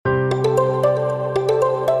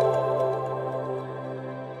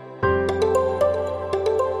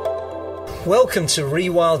Welcome to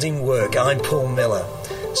Rewilding Work. I'm Paul Miller.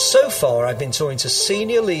 So far, I've been talking to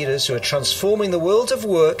senior leaders who are transforming the world of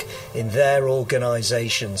work in their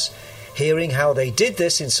organisations, hearing how they did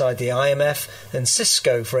this inside the IMF and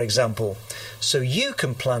Cisco, for example, so you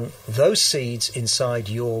can plant those seeds inside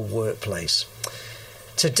your workplace.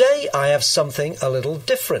 Today, I have something a little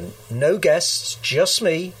different. No guests, just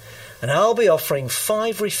me, and I'll be offering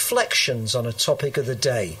 5 reflections on a topic of the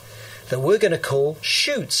day that we're going to call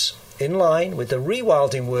shoots, in line with the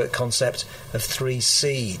Rewilding Work concept of 3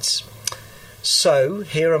 seeds. So,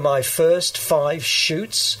 here are my first 5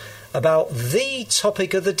 shoots about the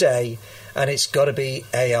topic of the day, and it's got to be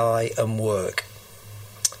AI and work.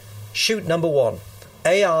 Shoot number 1.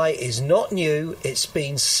 AI is not new, it's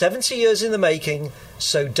been 70 years in the making,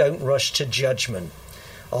 so don't rush to judgment.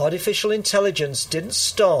 Artificial intelligence didn't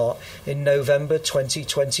start in November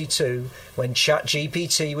 2022 when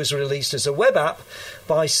ChatGPT was released as a web app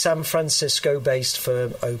by San Francisco-based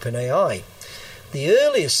firm OpenAI. The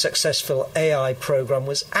earliest successful AI program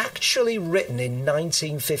was actually written in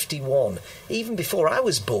 1951, even before I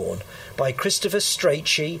was born, by Christopher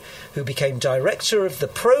Strachey, who became director of the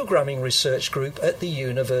Programming Research Group at the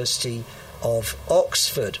University of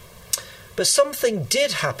Oxford. But something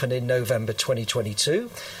did happen in November 2022,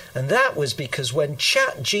 and that was because when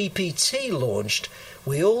ChatGPT launched,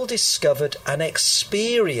 we all discovered an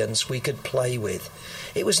experience we could play with.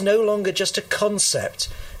 It was no longer just a concept,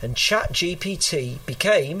 and ChatGPT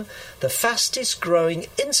became the fastest growing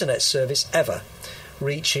internet service ever,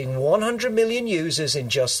 reaching 100 million users in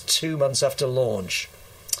just 2 months after launch.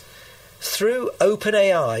 Through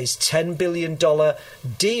OpenAI's $10 billion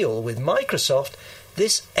deal with Microsoft,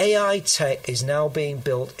 this AI tech is now being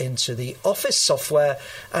built into the Office software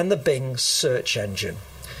and the Bing search engine.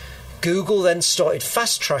 Google then started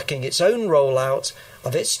fast-tracking its own rollout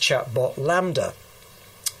of its chatbot LaMDA.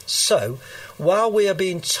 So, while we are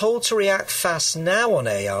being told to react fast now on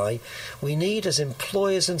AI, we need, as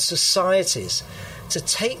employers and societies, to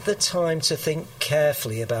take the time to think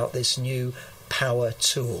carefully about this new power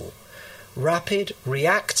tool. Rapid,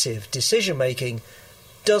 reactive decision-making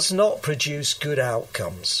does not produce good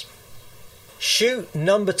outcomes. Shoot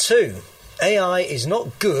number 2. AI is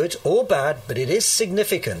not good or bad, but it is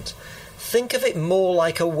significant. Think of it more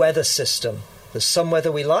like a weather system. There's some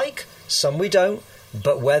weather we like, some we don't,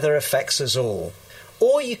 but weather affects us all.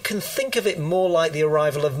 Or you can think of it more like the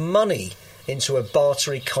arrival of money into a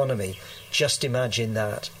barter economy. Just imagine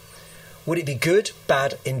that. Would it be good,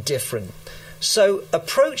 bad, indifferent? So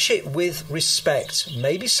approach it with respect,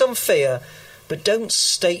 maybe some fear, but don't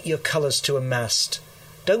state your colours to a mast.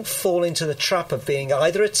 Don't fall into the trap of being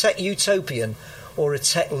either a tech utopian or a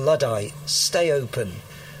tech Luddite. Stay open.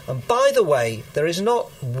 And by the way, there is not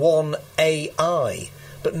one AI,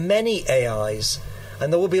 but many AIs.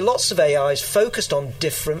 And there will be lots of AIs focused on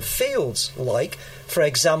different fields, like, for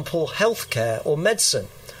example, healthcare or medicine.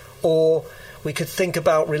 Or we could think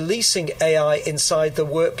about releasing AI inside the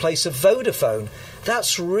workplace of Vodafone.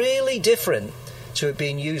 That's really different to it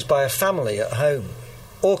being used by a family at home.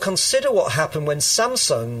 Or consider what happened when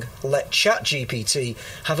Samsung let ChatGPT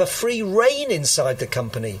have a free rein inside the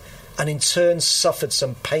company and in turn suffered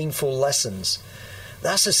some painful lessons.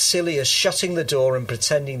 That's as silly as shutting the door and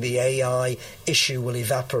pretending the AI issue will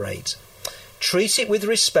evaporate. Treat it with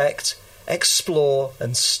respect, explore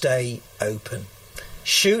and stay open.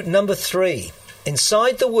 Shoot number 3.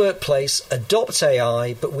 Inside the workplace, adopt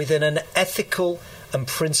AI but within an ethical and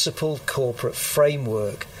principled corporate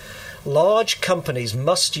framework. Large companies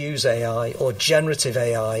must use AI, or generative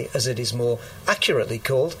AI as it is more accurately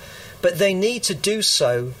called, but they need to do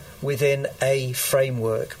so within a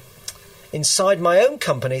framework. Inside my own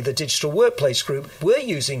company, the Digital Workplace Group, we're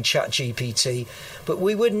using ChatGPT, but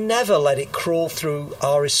we would never let it crawl through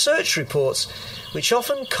our research reports, which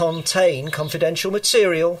often contain confidential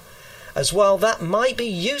material, as while that might be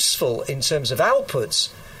useful in terms of outputs,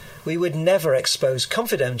 we would never expose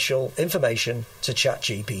confidential information to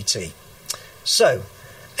ChatGPT. So,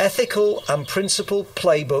 ethical and principled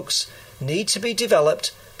playbooks need to be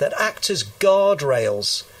developed that act as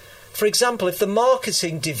guardrails. For example, if the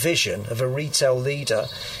marketing division of a retail leader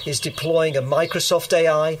is deploying a Microsoft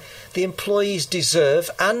AI, the employees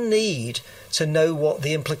deserve and need to know what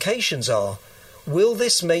the implications are. Will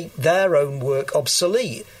this make their own work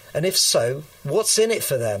obsolete? And if so, what's in it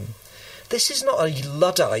for them? This is not a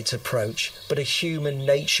Luddite approach, but a human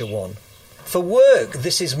nature one. For work,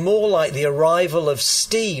 this is more like the arrival of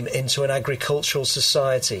steam into an agricultural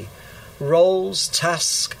society. Roles,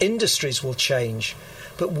 tasks, industries will change,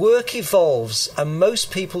 but work evolves, and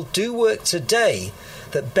most people do work today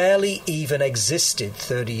that barely even existed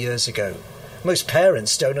 30 years ago. Most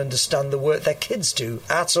parents don't understand the work their kids do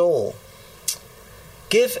at all.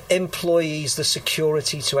 Give employees the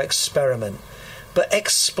security to experiment, but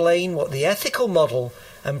explain what the ethical model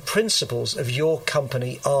and principles of your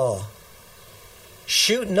company are.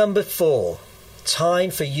 Shoot number 4.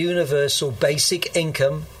 Time for universal basic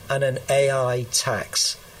income and an AI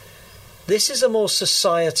tax. This is a more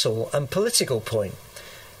societal and political point.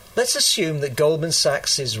 Let's assume that Goldman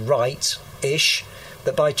Sachs is right-ish,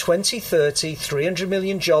 that by 2030, 300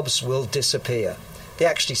 million jobs will disappear. They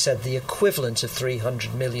actually said the equivalent of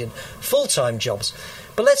 300 million full-time jobs.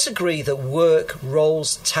 But let's agree that work,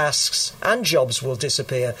 roles, tasks and jobs will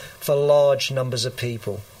disappear for large numbers of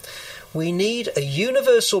people. We need a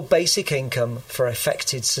universal basic income for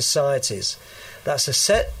affected societies. That's a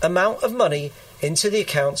set amount of money into the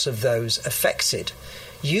accounts of those affected.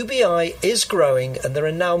 UBI is growing and there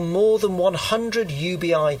are now more than 100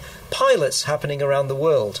 UBI pilots happening around the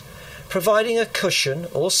world, providing a cushion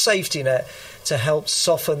or safety net to help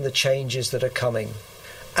soften the changes that are coming.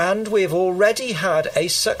 And we have already had a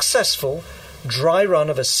successful dry run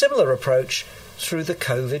of a similar approach through the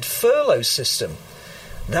COVID furlough system.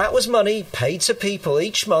 That was money paid to people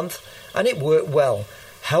each month and it worked well,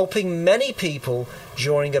 helping many people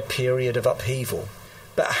during a period of upheaval.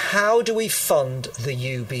 But how do we fund the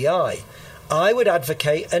UBI? I would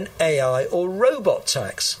advocate an AI or robot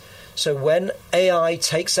tax. So when AI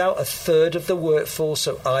takes out a third of the workforce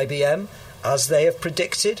of IBM, as they have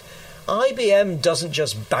predicted, IBM doesn't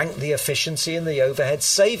just bank the efficiency and the overhead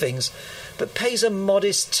savings, but pays a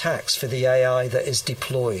modest tax for the AI that is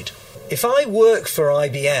deployed. If I work for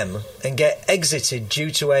IBM and get exited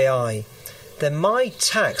due to AI, then my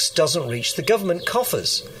tax doesn't reach the government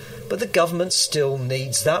coffers. But the government still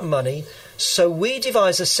needs that money, so we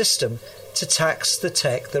devise a system to tax the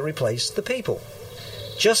tech that replaced the people.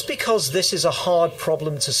 Just because this is a hard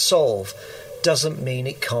problem to solve doesn't mean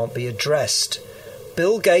it can't be addressed.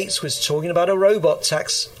 Bill Gates was talking about a robot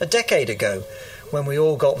tax a decade ago, when we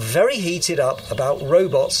all got very heated up about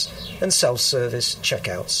robots and self-service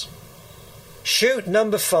checkouts. Shoot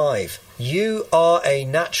number 5. You are a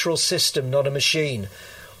natural system, not a machine.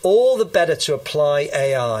 All the better to apply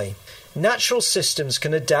AI. Natural systems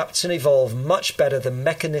can adapt and evolve much better than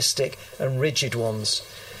mechanistic and rigid ones.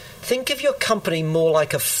 Think of your company more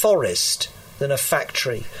like a forest than a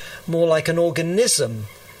factory, more like an organism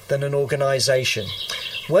than an organisation.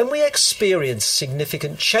 When we experience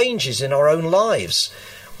significant changes in our own lives,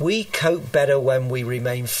 we cope better when we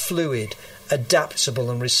remain fluid,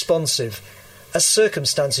 adaptable and responsive as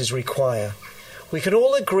circumstances require. We can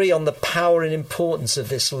all agree on the power and importance of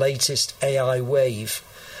this latest AI wave,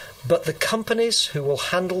 but the companies who will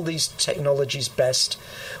handle these technologies best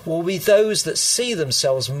will be those that see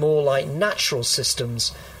themselves more like natural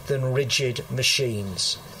systems than rigid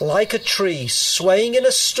machines. Like a tree swaying in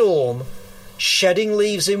a storm, shedding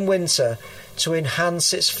leaves in winter to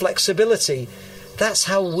enhance its flexibility, that's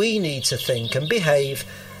how we need to think and behave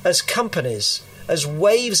as companies, as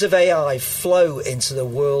waves of AI flow into the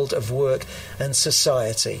world of work and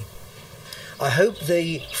society. I hope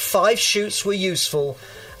the 5 shoots were useful,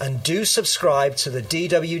 and do subscribe to the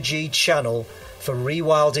DWG channel for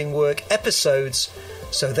Rewilding Work episodes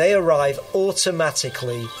so they arrive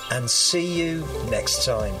automatically, and see you next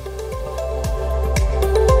time.